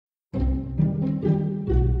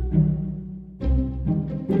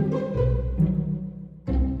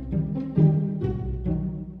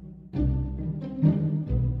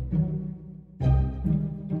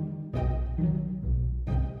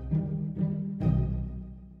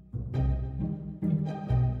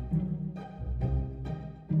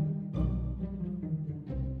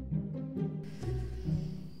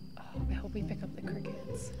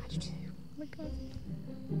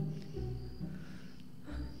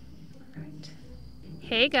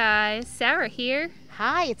Hey guys, Sarah here.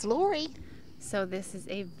 Hi, it's Lori. So this is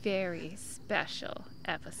a very special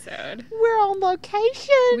episode. We're on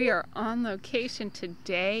location. We are on location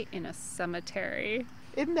today in a cemetery.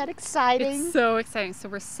 Isn't that exciting? It's so exciting. So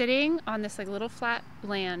we're sitting on this little flat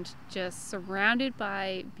land just surrounded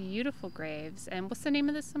by beautiful graves. And what's the name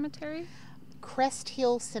of this cemetery? Crest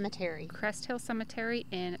Hill Cemetery. Crest Hill Cemetery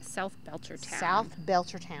in South Belchertown. South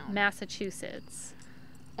Belchertown, Massachusetts.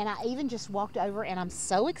 And I even just walked over and I'm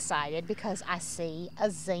so excited because I see a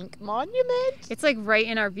zinc monument. It's like right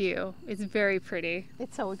in our view. It's very pretty.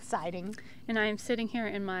 It's so exciting. And I'm sitting here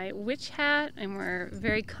in my witch hat and we're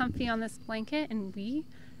very comfy on this blanket, and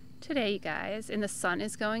today, you guys, and the sun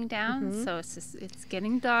is going down, so it's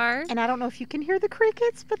getting dark. And I don't know if you can hear the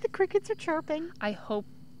crickets, but the crickets are chirping. I hope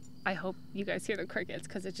you guys hear the crickets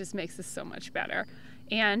because it just makes this so much better.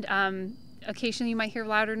 And occasionally you might hear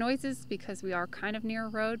louder noises because we are kind of near a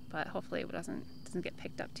road, but hopefully it doesn't get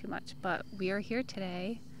picked up too much. But we are here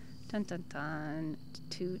today, dun dun dun,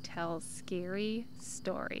 to tell scary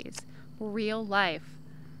stories, real life,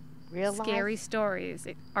 scary stories,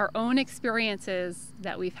 our own experiences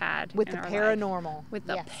that we've had with in the our paranormal. life. With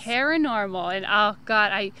the paranormal. And oh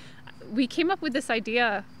God, we came up with this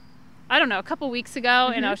idea, I don't know, a couple weeks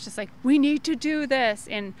ago, and I was just like, we need to do this.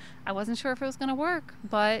 And I wasn't sure if it was going to work,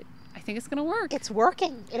 but I think it's going to work. It's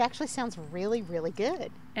working. It actually sounds really, really good.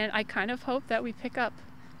 And I kind of hope that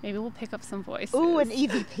maybe we'll pick up some voices. Ooh, an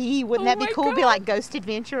EVP. Wouldn't that be cool? God. Be like Ghost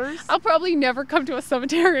Adventures. I'll probably never come to a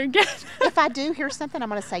cemetery again. If I do hear something, I'm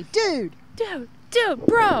going to say, dude,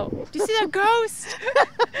 bro, do you see that ghost?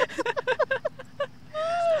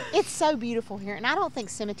 It's so beautiful here. And I don't think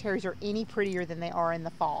cemeteries are any prettier than they are in the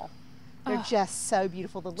fall. They're just so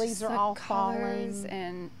beautiful. The leaves are all falling.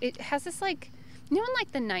 And it has this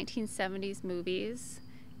in the 1970s movies,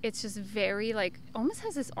 it's just very almost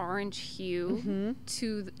has this orange hue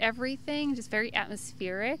to everything, just very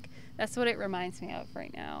atmospheric. That's what it reminds me of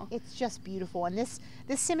right now. It's just beautiful. And this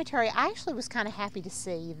cemetery, I actually was kind of happy to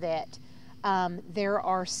see that there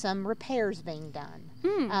are some repairs being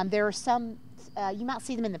done. There are some, you might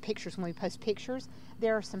see them in the pictures when we post pictures.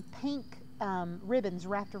 There are some pink ribbons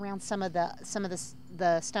wrapped around some of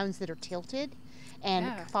the stones that are tilted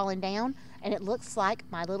and falling down. And it looks like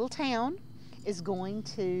my little town is going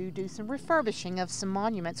to do some refurbishing of some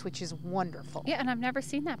monuments, which is wonderful. Yeah, and I've never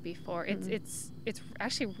seen that before. It's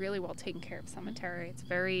actually really well taken care of cemetery. It's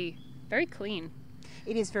very, very clean.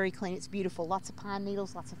 It is very clean. It's beautiful. Lots of pine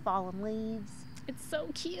needles, lots of fallen leaves. It's so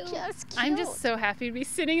cute. Just cute. I'm just so happy to be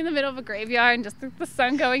sitting in the middle of a graveyard and just the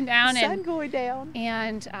sun going down. Sun going down.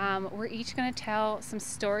 And we're each going to tell some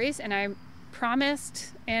stories. And I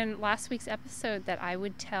promised in last week's episode that I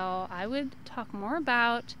would talk more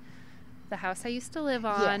about the house I used to live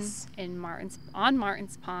on on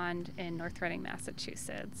Martin's Pond in North Reading,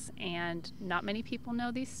 Massachusetts. And not many people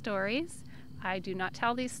know these stories. I do not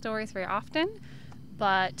tell these stories very often,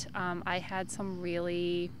 but I had some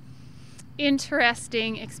really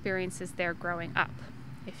interesting experiences there growing up.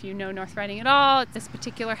 If you know North Reading at all, this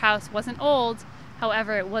particular house wasn't old.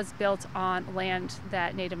 However, it was built on land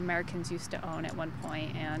that Native Americans used to own at one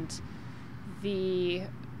point, and the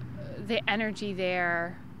energy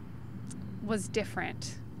there was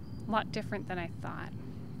different, a lot different than I thought.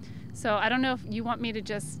 So I don't know if you want me to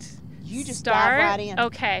just dive start. Right in.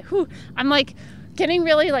 Okay. I'm getting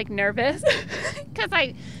really nervous because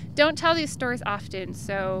I don't tell these stories often.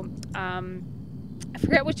 So I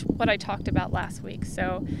forget what I talked about last week.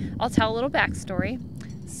 So I'll tell a little backstory.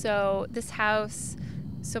 So this house,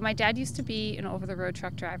 my dad used to be an over-the-road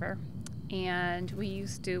truck driver, and we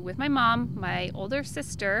used to, with my mom, my older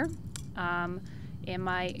sister, and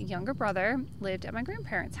my younger brother lived at my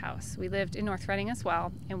grandparents' house. We lived in North Reading as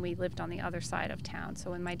well, and we lived on the other side of town.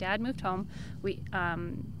 So when my dad moved home, we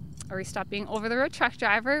stopped being over-the-road truck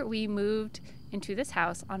driver, we moved into this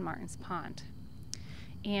house on Martin's Pond.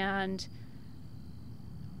 And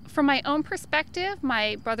from my own perspective,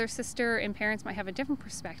 my brother, sister, and parents might have a different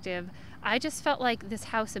perspective. I just felt like this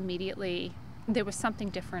house immediately, there was something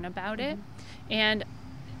different about it. And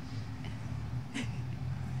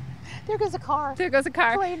there goes a car.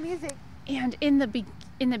 Playing music. And in the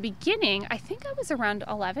beginning, I think I was around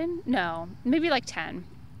 11. No, maybe 10.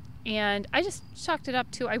 And I just chalked it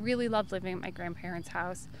up to, I really loved living at my grandparents'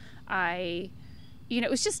 house. It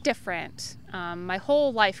was just different. My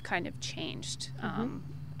whole life kind of changed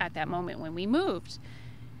at that moment when we moved.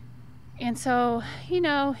 And so,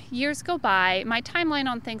 years go by. My timeline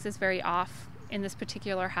on things is very off in this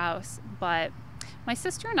particular house, but my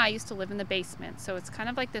sister and I used to live in the basement, so it's kind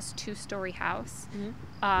of like this 2-story house.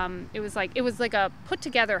 It was like a put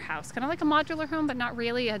together house, kind of like a modular home, but not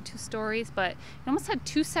really. It had 2 stories, but it almost had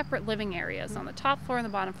 2 separate living areas on the top floor and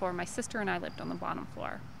the bottom floor. My sister and I lived on the bottom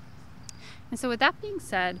floor. And so with that being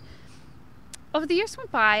said, over the years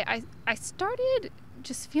went by, I started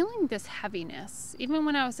just feeling this heaviness. Even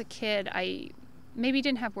when I was a kid, I maybe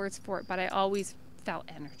didn't have words for it, but I always felt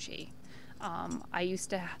energy. I used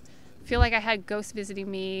to feel like I had ghosts visiting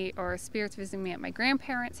me or spirits visiting me at my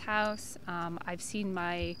grandparents' house. I've seen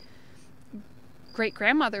my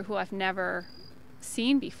great-grandmother, who I've never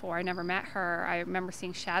seen before. I never met her. I remember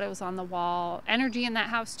seeing shadows on the wall, energy in that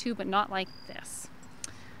house too, but not like this.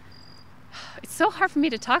 It's so hard for me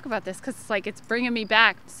to talk about this because it's bringing me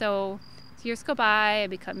back. So years go by, I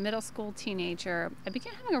become middle school teenager. I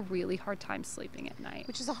began having a really hard time sleeping at night.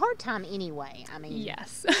 Which is a hard time anyway. I mean,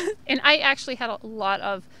 yes. And I actually had a lot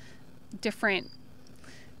of different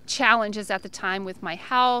challenges at the time with my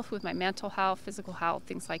health, with my mental health, physical health,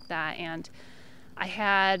 things like that. And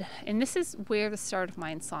this is where the start of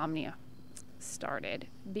my insomnia started,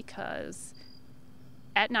 because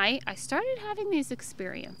at night I started having these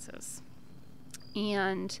experiences.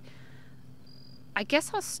 And I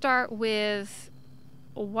guess I'll start with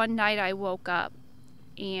one night I woke up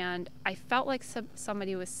and I felt like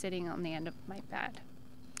somebody was sitting on the end of my bed.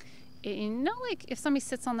 You know, like if somebody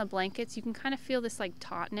sits on the blankets, you can kind of feel this like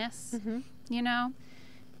tautness, you know?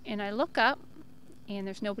 And I look up and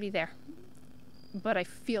there's nobody there, but I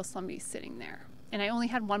feel somebody sitting there. And I only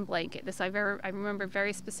had one blanket. I remember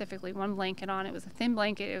very specifically one blanket on. It was a thin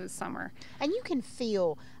blanket. It was summer. And you can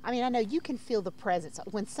feel, I know you can feel the presence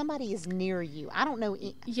when somebody is near you. I don't know.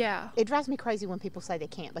 Yeah. It drives me crazy when people say they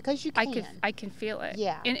can't, because you can. I can feel it.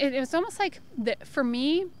 Yeah. And it was almost like, for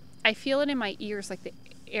me, I feel it in my ears, like the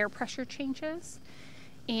air pressure changes.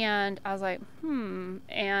 And I was like,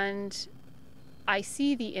 and I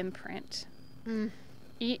see the imprint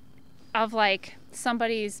of like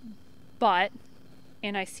somebody's butt.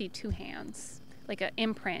 And I see 2 hands, like an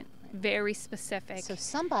imprint, very specific. So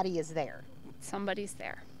somebody is there. Somebody's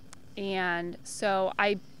there. And so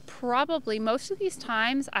I probably, most of these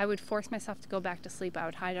times, I would force myself to go back to sleep. I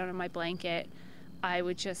would hide under my blanket. I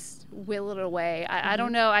would just will it away. I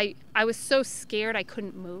don't know. I was so scared I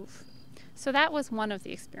couldn't move. So that was one of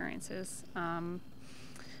the experiences.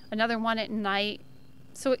 Another one at night.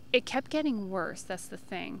 So it kept getting worse. That's the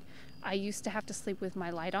thing. I used to have to sleep with my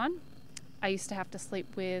light on. I used to have to sleep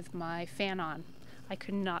with my fan on. I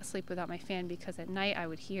could not sleep without my fan because at night I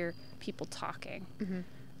would hear people talking.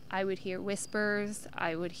 I would hear whispers.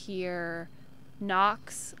 I would hear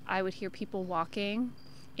knocks. I would hear people walking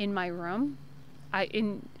in my room. I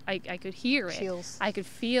could hear it. Chills. I could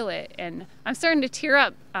feel it. And I'm starting to tear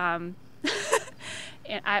up. And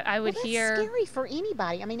I would hear... That's scary for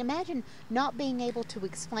anybody. I mean, imagine not being able to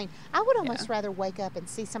explain. I would almost rather wake up and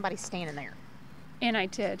see somebody standing there. And I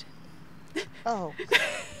did. Oh.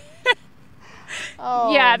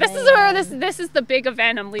 Yeah, this is where this is the big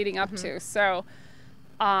event I'm leading up to. So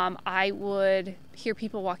I would hear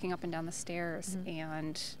people walking up and down the stairs,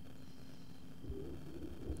 and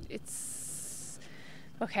it's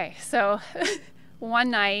okay. So one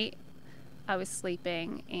night I was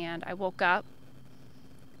sleeping and I woke up,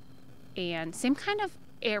 and same kind of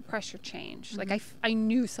air pressure change. Like I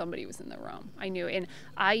knew somebody was in the room. I knew. And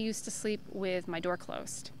I used to sleep with my door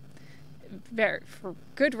closed. For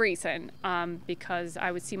good reason, because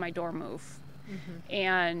I would see my door move,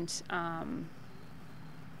 and oh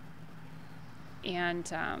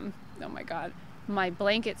my God, my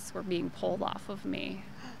blankets were being pulled off of me.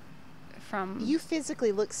 You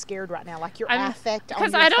physically look scared right now, like your affect on your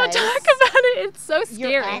face. Because I don't talk about it. It's so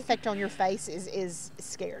scary. Your affect on your face is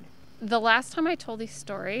scared. The last time I told these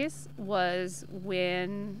stories was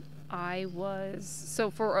when I was, so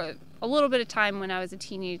for a little bit of time when I was a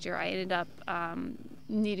teenager, I ended up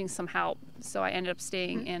needing some help. So I ended up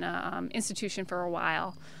staying in an institution for a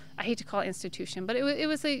while. I hate to call it institution, but it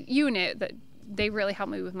was a unit that they really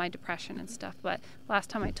helped me with my depression and stuff. But last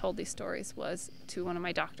time I told these stories was to one of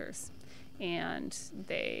my doctors, and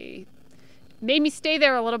they made me stay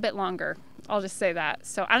there a little bit longer. I'll just say that.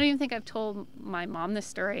 So I don't even think I've told my mom this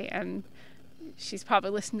story, and she's probably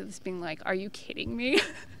listening to this being like, are you kidding me?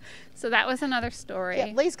 So that was another story.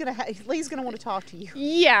 Yeah, Lee's gonna want to talk to you.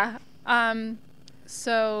 Yeah.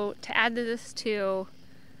 So to add to this too,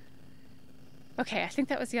 okay, I think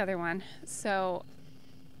that was the other one. So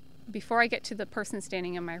before I get to the person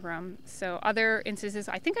standing in my room, so other instances,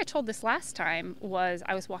 I think I told this last time, was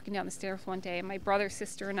I was walking down the stairs one day and my brother,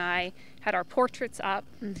 sister, and I had our portraits up.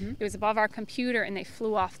 It was above our computer and they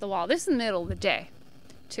flew off the wall. This is in the middle of the day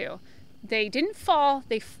too. they didn't fall.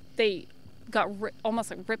 They got almost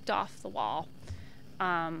like ripped off the wall.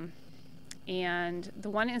 And the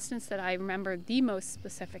one instance that I remember the most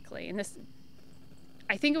specifically, and this,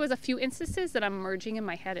 I think it was a few instances that I'm merging in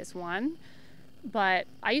my head as one, but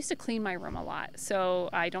I used to clean my room a lot. So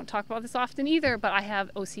I don't talk about this often either, but I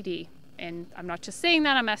have OCD. And I'm not just saying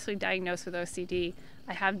that, I'm actually diagnosed with OCD.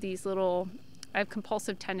 I have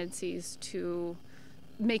compulsive tendencies to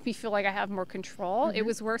make me feel like I have more control. It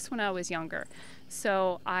was worse when I was younger.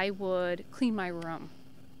 So I would clean my room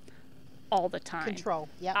all the time. Control,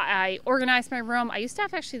 yeah. I organized my room. I used to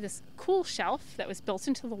have actually this cool shelf that was built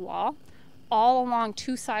into the wall all along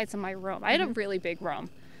two sides of my room. I had a really big room.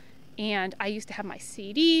 And I used to have my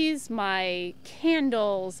CDs, my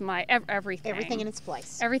candles, my everything. Everything in its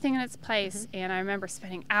place. Everything in its place. And I remember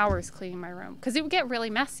spending hours cleaning my room because it would get really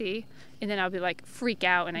messy. And then I would be like freak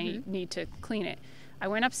out and I need to clean it. I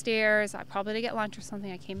went upstairs. I probably to get lunch or something.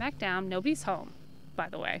 I came back down. Nobody's home, by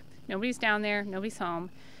the way. Nobody's down there. Nobody's home.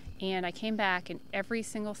 And I came back and every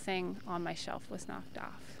single thing on my shelf was knocked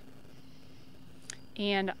off.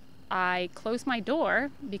 And I closed my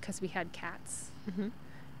door because we had cats.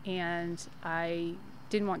 And I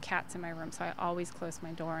didn't want cats in my room, so I always closed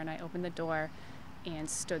my door. And I opened the door and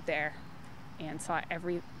stood there and saw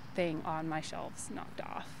everything on my shelves knocked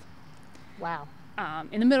off. Wow.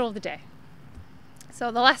 In the middle of the day.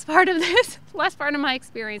 So the last part of my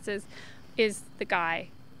experiences is the guy.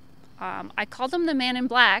 I called him the man in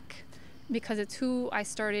black because it's who I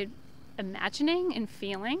started imagining and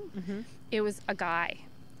feeling. It was a guy,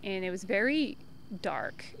 and it was very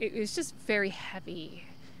dark. It was just very heavy,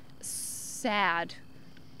 sad,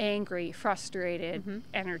 angry, frustrated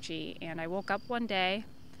energy. And I woke up one day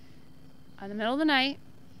in the middle of the night,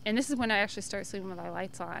 and this is when I actually started sleeping with my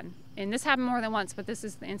lights on. And this happened more than once, but this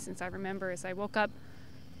is the instance I remember. Is I woke up,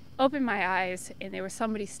 opened my eyes, and there was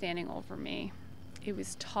somebody standing over me. It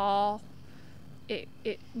was tall. It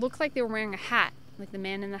looked like they were wearing a hat, like the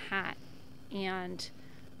man in the hat. And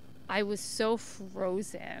I was so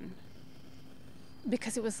frozen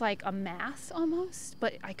because it was like a mass almost,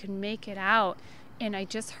 but I could make it out. And I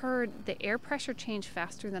just heard the air pressure change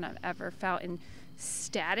faster than I've ever felt, and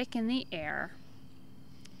static in the air.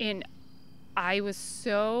 And I was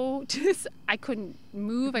so I couldn't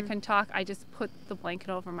move. I couldn't talk. I just put the blanket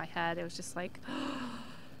over my head. It was just like,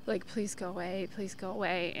 please go away, please go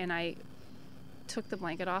away. And I took the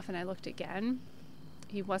blanket off and I looked again.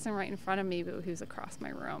 He wasn't right in front of me, but he was across my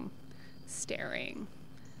room, staring.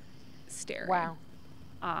 Wow.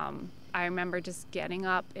 I remember just getting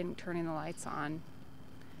up and turning the lights on.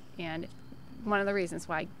 And one of the reasons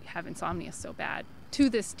why I have insomnia so bad to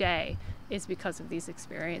this day is because of these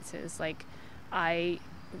experiences. Like, I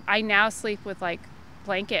now sleep with like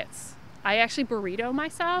blankets. I actually burrito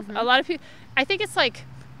myself. A lot of people, I think it's like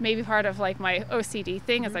maybe part of like my OCD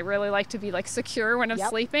thing is I really like to be like secure when I'm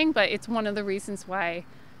sleeping, but it's one of the reasons why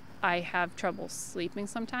I have trouble sleeping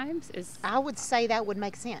sometimes. Is I would say that would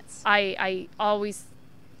make sense. I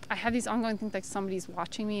have these ongoing things like somebody's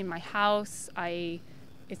watching me in my house. It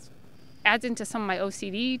adds into some of my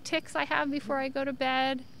OCD tics I have before I go to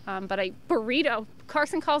bed. But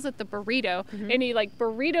Carson calls it the burrito, and he like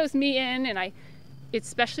burritos me in, and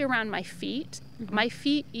especially around my feet. My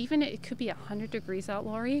feet, even it could be 100 degrees out,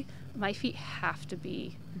 Lori, my feet have to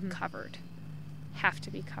be covered.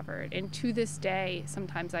 And to this day,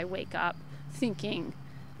 sometimes I wake up thinking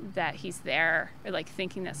that he's there, or like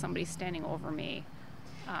thinking that somebody's standing over me.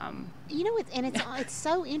 It's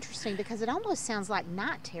so interesting because it almost sounds like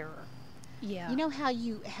night terror. Yeah. You know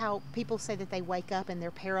how people say that they wake up and they're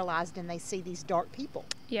paralyzed and they see these dark people.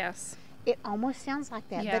 Yes. It almost sounds like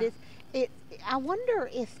that. Yeah. But I wonder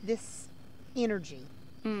if this energy,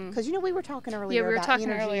 because we were talking earlier we were about talking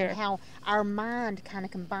energy earlier. and how our mind kind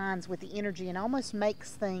of combines with the energy and almost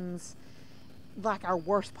makes things like our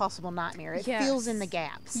worst possible nightmare. It fills in the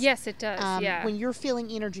gaps. Yes, it does. When you're feeling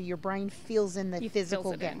energy, your brain fills in the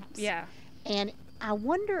physical gaps. Yeah. And I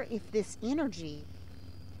wonder if this energy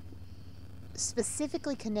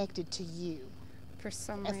specifically connected to you for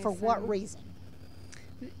some reason. For what reason?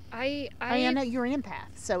 I know you're an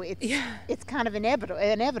empath, so it's kind of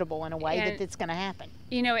inevitable in a way that it's going to happen.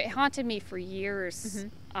 It haunted me for years,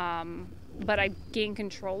 but I gained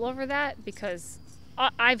control over that because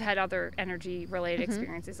I've had other energy-related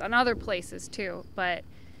experiences on other places too. But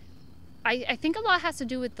I think a lot has to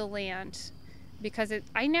do with the land because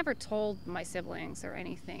I never told my siblings or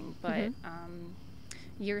anything, but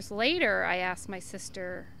years later I asked my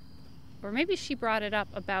sister, or maybe she brought it up,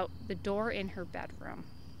 about the door in her bedroom.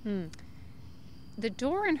 The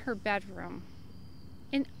door in her bedroom,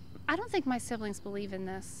 and I don't think my siblings believe in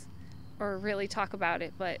this or really talk about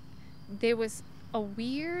it, but there was a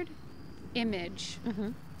weird image,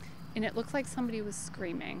 and it looked like somebody was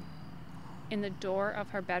screaming in the door of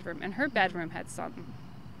her bedroom, and her bedroom had something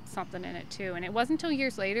in it too. And it wasn't until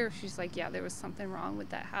years later she's like, yeah, there was something wrong with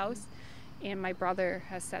that house. And my brother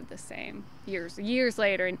has said the same years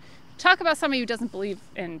later. And talk about somebody who doesn't believe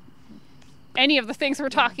in any of the things we're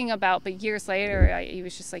talking about, but years later he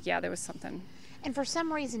was just like, yeah, there was something. And for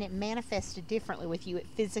some reason it manifested differently with you. It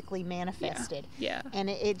physically manifested. Yeah. And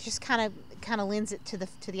it just kind of lends it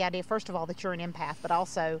to the idea, first of all, that you're an empath, but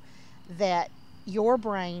also that your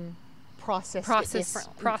brain processed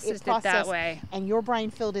it that way, and your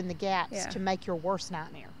brain filled in the gaps to make your worst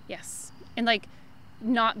nightmare. Yes. And like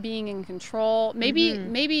not being in control,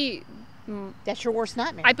 maybe that's your worst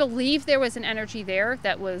nightmare. I believe there was an energy there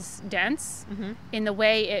that was dense in the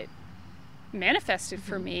way it manifested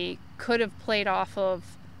for me. Could have played off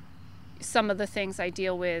of some of the things I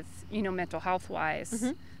deal with, mental health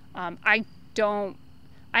wise.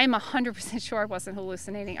 I'm 100% sure I wasn't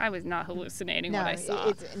hallucinating. I was not hallucinating what I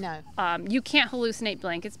saw. You can't hallucinate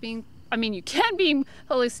blankets being, you can be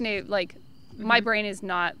hallucinate, like, my brain is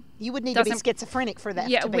not. You would need to be schizophrenic for that.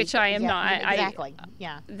 Yeah, which I am not. Exactly,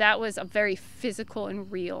 That was a very physical and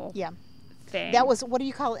real thing. That was, what do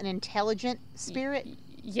you call it, an intelligent spirit?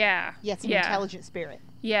 Yeah. Yes, an intelligent spirit.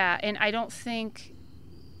 Yeah, and I don't think,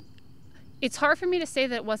 it's hard for me to say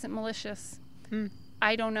that it wasn't malicious.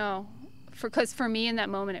 I don't know. Because for me in that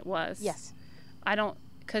moment it was. Yes.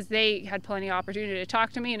 Because they had plenty of opportunity to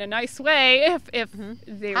talk to me in a nice way if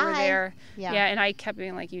they were there. Yeah, and I kept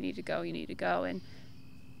being like, you need to go. And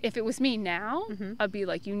if it was me now, I'd be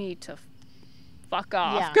like, you need to fuck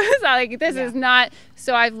off. Because this is not.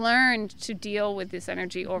 So I've learned to deal with this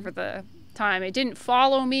energy over the time. It didn't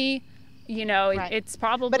follow me. It's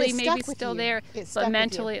probably maybe still there. But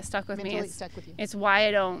mentally it stuck with me. It stuck with you.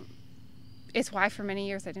 It's why for many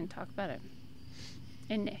years I didn't talk about it.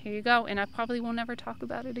 And here you go. And I probably will never talk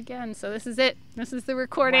about it again. So this is it. This is the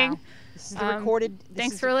recording. Wow. This is the recorded.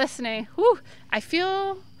 Thanks for listening. Whew, I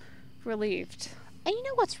feel relieved. And you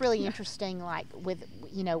know what's really interesting, like with,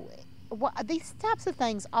 these types of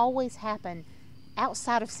things always happen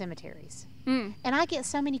outside of cemeteries. And I get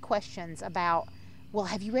so many questions about, well,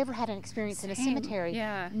 have you ever had an experience in a cemetery?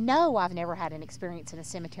 Yeah. No, I've never had an experience in a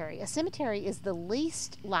cemetery. A cemetery is the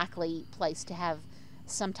least likely place to have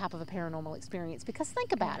some type of a paranormal experience, because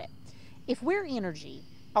think about it. If we're energy,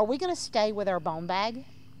 are we going to stay with our bone bag?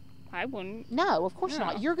 I wouldn't. No, of course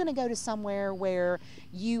not. You're going to go to somewhere where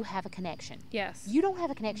you have a connection. Yes. You don't have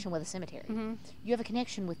a connection with a cemetery. You have a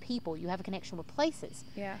connection with people. You have a connection with places.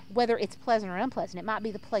 Yeah. Whether it's pleasant or unpleasant, it might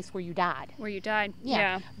be the place where you died.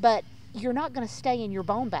 Yeah. But you're not going to stay in your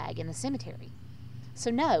bone bag in the cemetery. So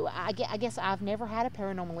no, I guess I've never had a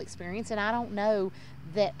paranormal experience, and I don't know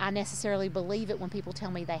that I necessarily believe it when people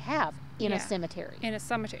tell me they have in a cemetery. In a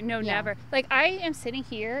cemetery. No, never. Like, I am sitting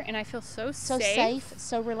here and I feel so safe,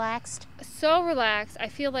 so relaxed. So relaxed. I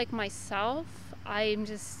feel like myself. I'm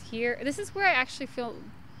just here. This is where I actually feel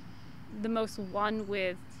the most one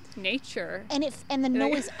with nature. And the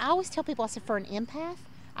noise, I always tell people, I said, for an empath,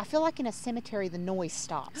 I feel like in a cemetery the noise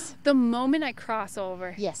stops. The moment I cross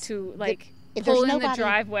over to if pull there's in the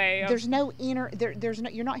driveway. There's no there's no,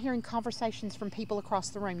 you're not hearing conversations from people across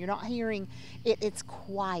the room. You're not hearing it. It's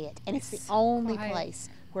quiet, and it's the only place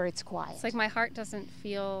where it's quiet. It's like my heart doesn't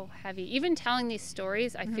feel heavy. Even telling these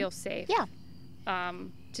stories, I feel safe. Yeah.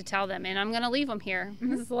 To tell them, and I'm gonna leave them here.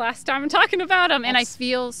 This is the last time I'm talking about them, and I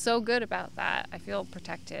feel so good about that. I feel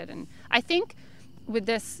protected, and I think with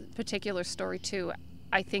this particular story too,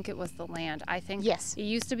 I think it was the land. I think it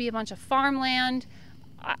used to be a bunch of farmland.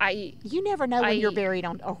 You never know when you're buried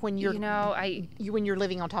on, or when you're, when you're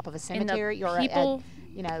living on top of a cemetery, or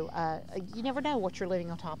you never know what you're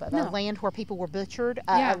living on top of. A land where people were butchered,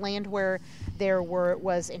 a land where there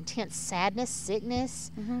was intense sadness,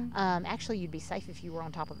 sickness. Actually, you'd be safe if you were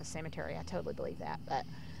on top of a cemetery. I totally believe that. But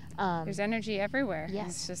there's energy everywhere. Yes,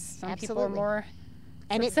 it's just some people are more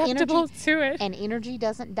susceptible to it. And energy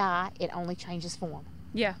doesn't die; it only changes form.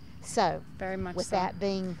 Yeah. So very much. With that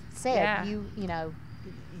being said,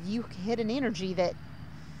 you hit an energy that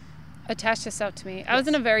attached itself to me. I was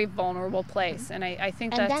in a very vulnerable place, and I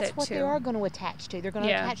think that's it too. And that's what they are going to attach to. They're going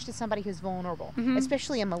to attach to somebody who's vulnerable,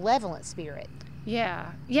 especially a malevolent spirit.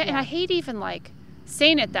 Yeah, and I hate even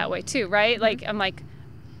saying it that way too, right? Like, I'm like,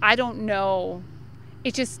 I don't know.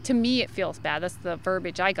 It just, to me, it feels bad. That's the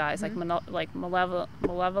verbiage I got. It's like malevolent.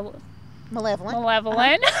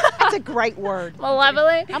 Malevolent. That's a great word.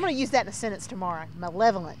 Malevolent. I'm going to use that in a sentence tomorrow.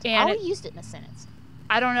 Malevolent. I already used it in a sentence.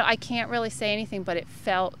 I don't know. I can't really say anything, but it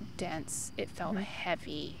felt dense. It felt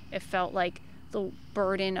heavy. It felt like the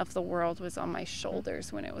burden of the world was on my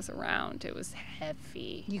shoulders when it was around. It was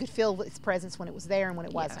heavy. You could feel its presence when it was there and when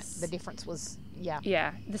it Yes. wasn't. The difference was,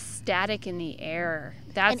 Yeah, the static in the air.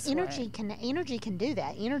 That's and energy can do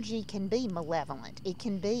that. Energy can be malevolent. It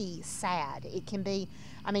can be sad. It can be,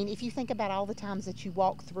 I mean, if you think about all the times that you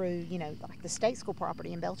walk through, like the state school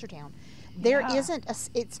property in Belchertown, there isn't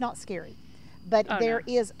it's not scary, but there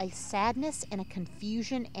is a sadness and a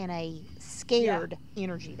confusion and a scared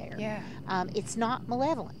energy there. Yeah. It's not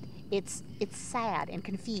malevolent. It's sad and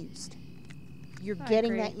confused. You're I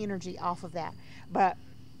getting agree. that energy off of that. But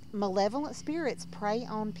malevolent spirits prey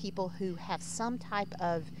on people who have some type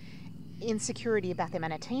of insecurity about them,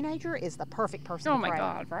 and a teenager is the perfect person Oh to my prey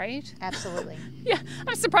on. God, right? Absolutely. Yeah,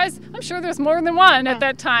 I'm surprised. I'm sure there's more than one at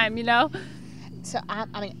that time, So,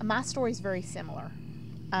 I mean, my story's very similar.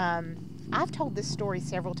 I've told this story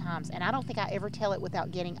several times, and I don't think I ever tell it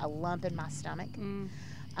without getting a lump in my stomach.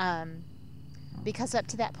 Because up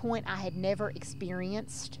to that point, I had never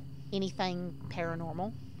experienced anything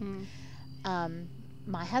paranormal.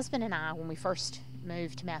 My husband and I, when we first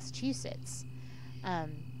moved to Massachusetts,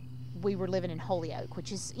 we were living in Holyoke,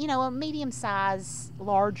 which is, a medium-sized,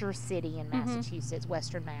 larger city in Massachusetts,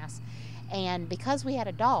 Western Mass. And because we had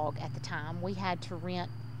a dog at the time, we had to rent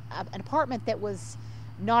an apartment that was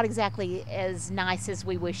not exactly as nice as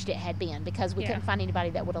we wished it had been, because we couldn't find anybody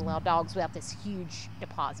that would allow dogs without this huge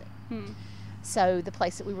deposit. So the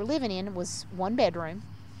place that we were living in was one bedroom,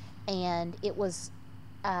 and it was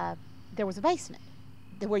there was a basement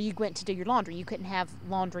where you went to do your laundry. You couldn't have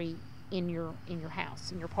laundry in your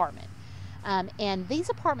house, in your apartment. And these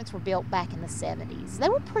apartments were built back in the 70s. They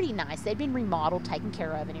were pretty nice. They'd been remodeled, taken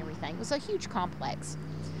care of, and everything. It was a huge complex.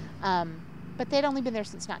 But they'd only been there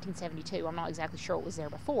since 1972. I'm not exactly sure what was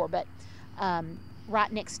there before, but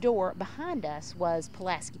right next door behind us was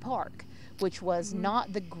Pulaski Park, which was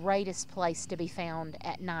not the greatest place to be found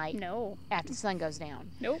at night. No. After the sun goes down.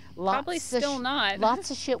 Nope. Probably still not.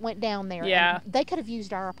 Lots of shit went down there. Yeah. And they could have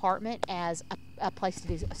used our apartment as a place to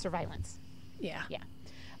do surveillance. Yeah. Yeah.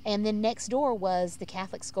 And then next door was the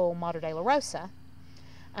Catholic school, Mater Dei La Rosa.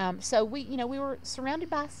 So we were surrounded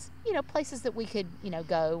by, places that we could,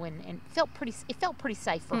 go and it felt pretty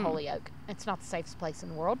safe for Holyoke. It's not the safest place in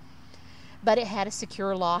the world, but it had a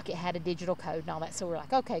secure lock, it had a digital code and all that. So we're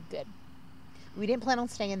like, okay, good. We didn't plan on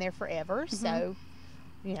staying there forever, so,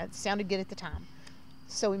 it sounded good at the time.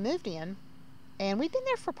 So we moved in, and we'd been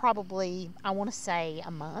there for probably, I want to say,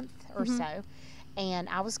 a month or so. And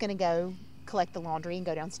I was going to go collect the laundry and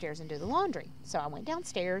go downstairs and do the laundry. So I went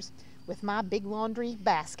downstairs with my big laundry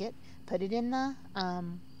basket, put it in the,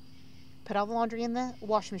 put all the laundry in the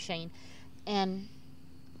washing machine, and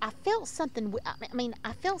I felt something.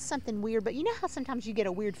 I felt something weird. But you know how sometimes you get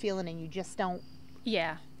a weird feeling and you just don't.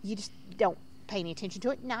 Yeah. You just don't pay any attention to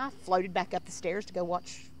it. And I floated back up the stairs to go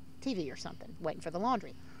watch TV or something, waiting for the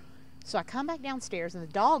laundry. So I come back downstairs, and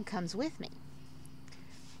the dog comes with me.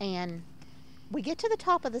 And we get to the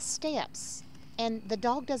top of the steps, and the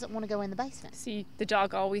dog doesn't want to go in the basement. See, the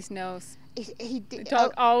dog always knows. The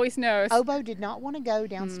dog always knows. Obo did not want to go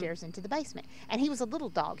downstairs into the basement. And he was a little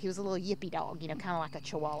dog. He was a little yippy dog, kind of like a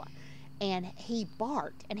chihuahua. And he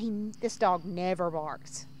barked, and this dog never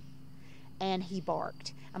barks. And he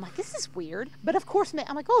barked. I'm like, this is weird. But of course,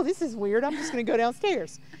 I'm like, oh, this is weird. I'm just going to go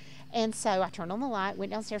downstairs. And so I turned on the light,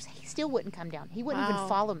 went downstairs. He still wouldn't come down. He wouldn't even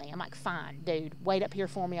follow me. I'm like, fine, dude, wait up here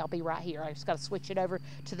for me. I'll be right here. I just got to switch it over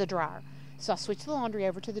to the dryer. So I switched the laundry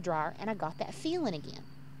over to the dryer, and I got that feeling again.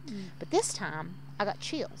 But this time, I got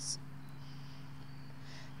chills.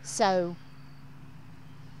 So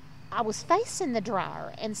I was facing the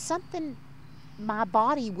dryer, and my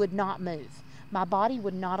body would not move. My body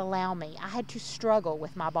would not allow me. I had to struggle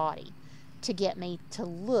with my body to get me to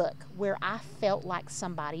look where I felt like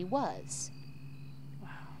somebody was. Wow.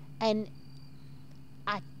 And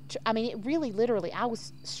it really, literally, I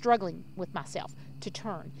was struggling with myself to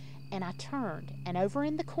turn. And I turned, and over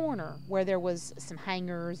in the corner where there was some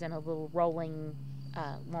hangers and a little rolling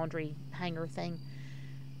laundry hanger thing,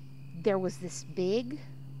 there was this big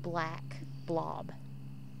black blob.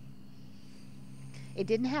 It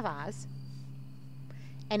didn't have eyes,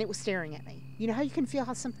 and it was staring at me. You know how you can feel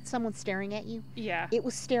how someone's staring at you? Yeah. It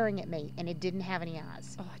was staring at me, and it didn't have any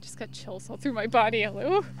eyes. Oh, I just got chills all through my body.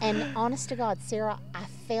 Ooh. And honest to God, Sarah, I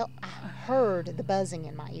heard the buzzing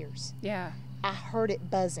in my ears. Yeah. I heard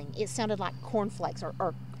it buzzing. It sounded like cornflakes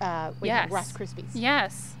or Yes. Rice Krispies.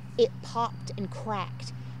 Yes. It popped and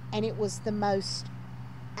cracked, and it was the most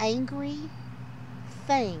angry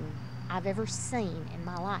thing I've ever seen in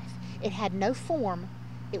my life. It had no form.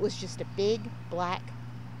 It was just a big black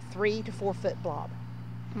 3 to 4 foot blob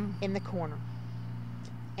in the corner.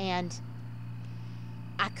 And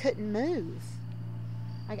I couldn't move.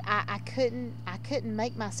 I couldn't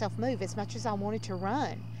make myself move as much as I wanted to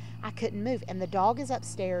run. I couldn't move. And the dog is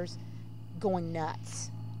upstairs going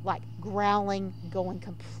nuts, like growling, going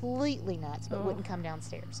completely nuts, but wouldn't come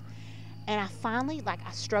downstairs. And I finally, like,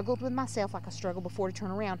 I struggled with myself, like I struggled before to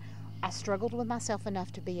turn around. I struggled with myself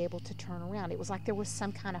enough to be able to turn around. It was like there was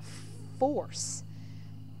some kind of force,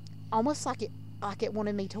 almost like it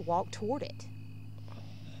wanted me to walk toward it.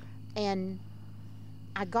 And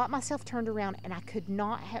I got myself turned around, and I could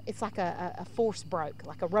not have, it's like a force broke,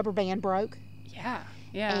 like a rubber band broke. Yeah,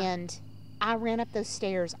 yeah. And I ran up those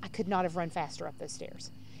stairs. I could not have run faster up those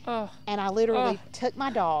stairs. Oh. And I literally took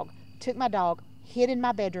my dog, hid in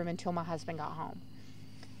my bedroom until my husband got home.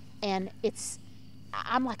 And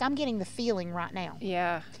I'm getting the feeling right now.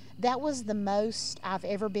 Yeah. That was the most I've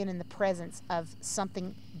ever been in the presence of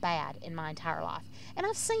something bad in my entire life. And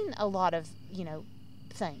I've seen a lot of,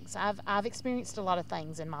 things. I've experienced a lot of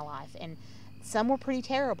things in my life, and some were pretty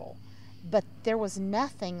terrible. But there was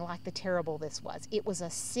nothing like the terrible this was. It was a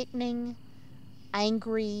sickening,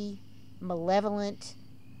 angry, malevolent,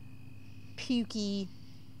 pukey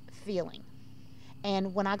feeling.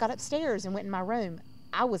 And when I got upstairs and went in my room,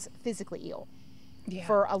 I was physically ill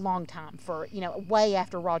for a long time, way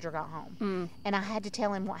after Roger got home. And I had to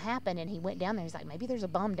tell him what happened, and he went down there. He's like, maybe there's a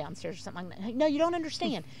bum downstairs or something like that. No, you don't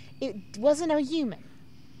understand. It wasn't a human.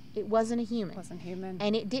 It wasn't a human. It wasn't human.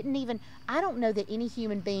 And it didn't even, I don't know that any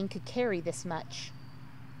human being could carry this much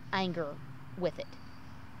anger with it.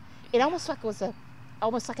 It almost like was a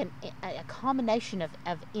combination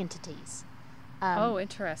of entities.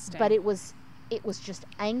 Interesting. But it was just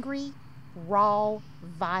angry, raw,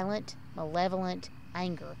 violent, malevolent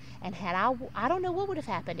anger. And I don't know what would have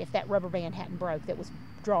happened if that rubber band hadn't broke that was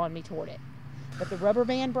drawing me toward it. But the rubber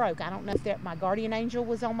band broke. I don't know if my guardian angel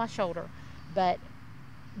was on my shoulder, but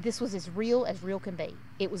this was as real can be.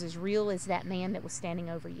 It was as real as that man that was standing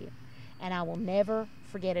over you. And I will never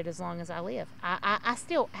forget it as long as I live. I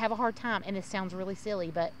still have a hard time, and it sounds really silly,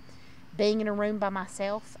 but being in a room by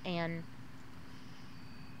myself and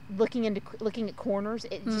looking at corners,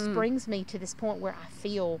 it just brings me to this point where I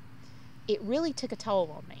feel it really took a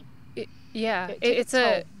toll on me. It's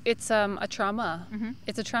a trauma. Mm-hmm.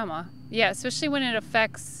 It's a trauma. Yeah, especially when it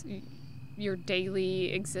affects your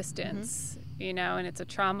daily existence, and it's a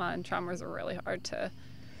trauma, and traumas are really hard to.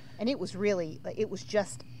 And it was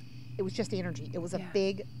just energy. It was a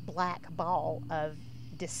big black ball of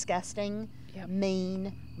disgusting,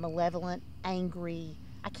 mean, malevolent, angry.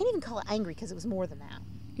 I can't even call it angry because it was more than that.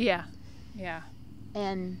 Yeah. Yeah.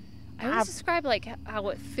 And I always describe like how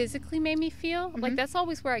it physically made me feel. Mm-hmm. Like that's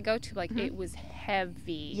always where I go to. Like it was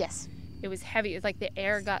heavy. Yes. It was heavy. It's like the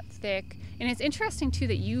air got thick. And it's interesting too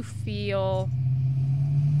that you feel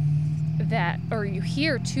that, or you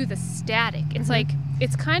hear too, the static. It's like,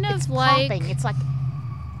 it's kind of like popping. It's like,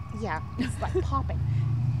 it's like popping.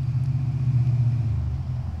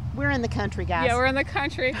 We're in the country, guys. Yeah, we're in the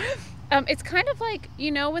country. It's kind of like,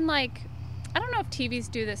 when like, I don't know if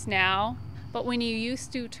TVs do this now, but when you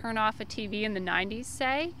used to turn off a TV in the 90s,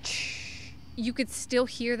 say, you could still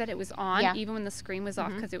hear that it was on, even when the screen was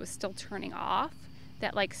off, because it was still turning off.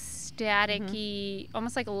 That like staticky,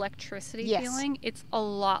 almost like electricity feeling. It's a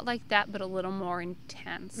lot like that, but a little more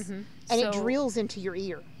intense. And it drills into your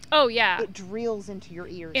ear. Oh, yeah. It drills into your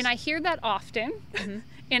ears. And I hear that often.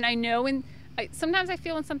 And I know sometimes I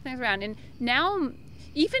feel when something's around. And now,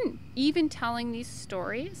 even telling these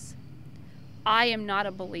stories, I am not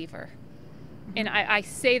a believer. And I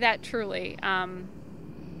say that truly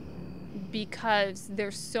because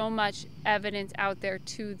there's so much evidence out there,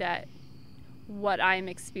 too, that what I'm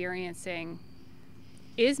experiencing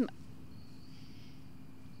is...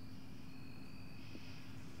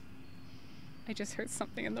 I just heard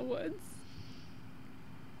something in the woods.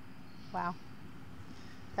 Wow.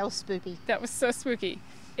 That was spooky. That was so spooky.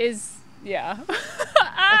 Yeah. If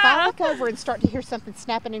I look over and start to hear something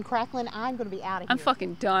snapping and crackling, I'm going to be out of here. I'm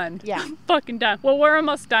fucking done. Yeah. I'm fucking done. Well, we're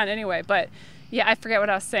almost done anyway, but yeah, I forget what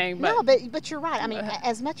I was saying. But... No, but you're right. I mean,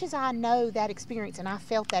 as much as I know that experience and I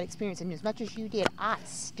felt that experience, and as much as you did, I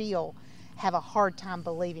still have a hard time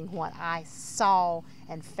believing what I saw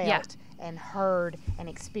and felt and heard and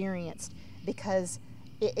experienced, because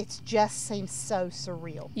it just seems so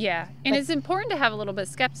surreal. Yeah, and it's important to have a little bit of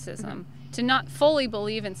skepticism, to not fully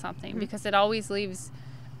believe in something, because it always leaves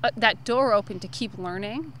that door open to keep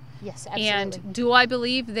learning. Yes, absolutely. And do I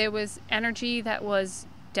believe there was energy that was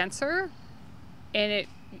denser, and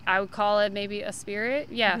I would call it maybe a spirit?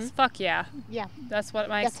 Yes, fuck yeah. Yeah. That's what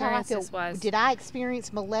my experience was. Did I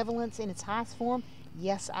experience malevolence in its highest form?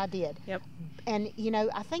 Yes, I did. Yep. And you know,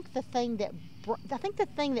 I think the thing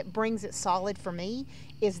that brings it solid for me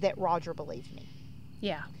is that Roger believed me.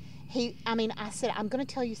 Yeah. I said, I'm going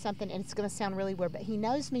to tell you something, and it's going to sound really weird, but he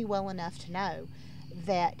knows me well enough to know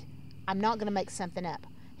that I'm not going to make something up.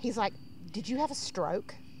 He's like, did you have a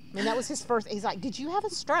stroke? I mean, that was his first. He's like, did you have a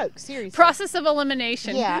stroke? Seriously. Process of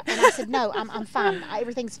elimination. Yeah. And I said, no, I'm fine.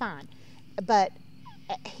 Everything's fine. But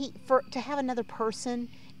to have another person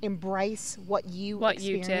embrace what you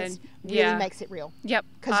experienced really makes it real. Yep.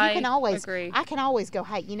 Because you can always agree. I can always go,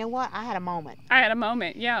 hey, you know what? I had a moment.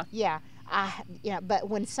 Yeah. Yeah. But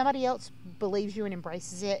when somebody else believes you and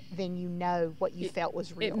embraces it, then you know what you felt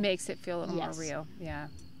was real. It makes it feel a little more real. Yeah.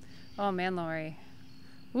 Oh man, Lori.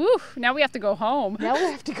 Woo! Now we have to go home.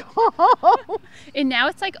 And now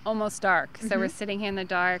it's like almost dark, so we're sitting here in the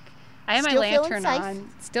dark. I have my lantern on.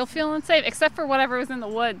 Still feeling safe, except for whatever was in the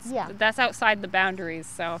woods. Yeah. That's outside the boundaries.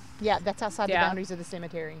 So. Yeah, that's outside the boundaries of the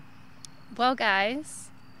cemetery. Well, guys.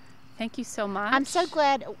 Thank you so much. I'm so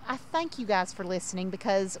glad. I thank you guys for listening,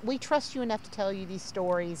 because we trust you enough to tell you these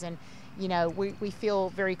stories, and you know we feel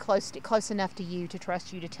very close enough to you to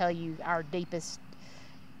trust you to tell you our deepest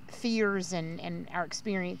fears and our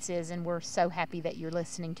experiences, and we're so happy that you're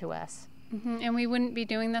listening to us. And we wouldn't be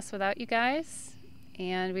doing this without you guys,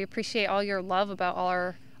 and we appreciate all your love about all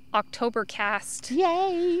our October cast.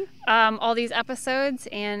 Yay! All these episodes,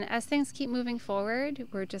 and as things keep moving forward,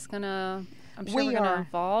 we're just gonna. I'm sure we're going to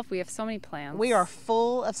evolve. We have so many plans. We are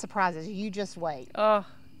full of surprises. You just wait. Oh,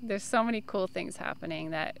 there's so many cool things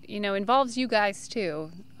happening that, involves you guys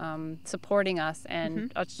too, supporting us,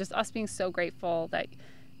 and it's just us being so grateful that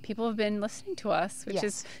people have been listening to us, which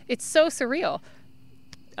it's so surreal.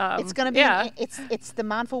 It's going to be, it's the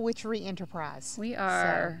Mindful Witchery enterprise. We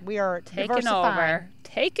are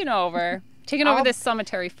taking over this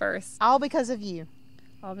cemetery first. All because of you.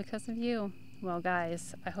 All because of you. Well,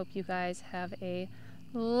 guys, I hope you guys have a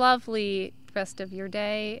lovely rest of your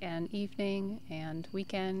day and evening and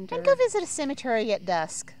weekend. And go visit a cemetery at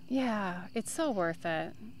dusk. Yeah, it's so worth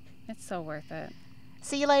it. It's so worth it.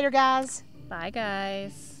 See you later, guys. Bye,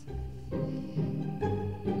 guys.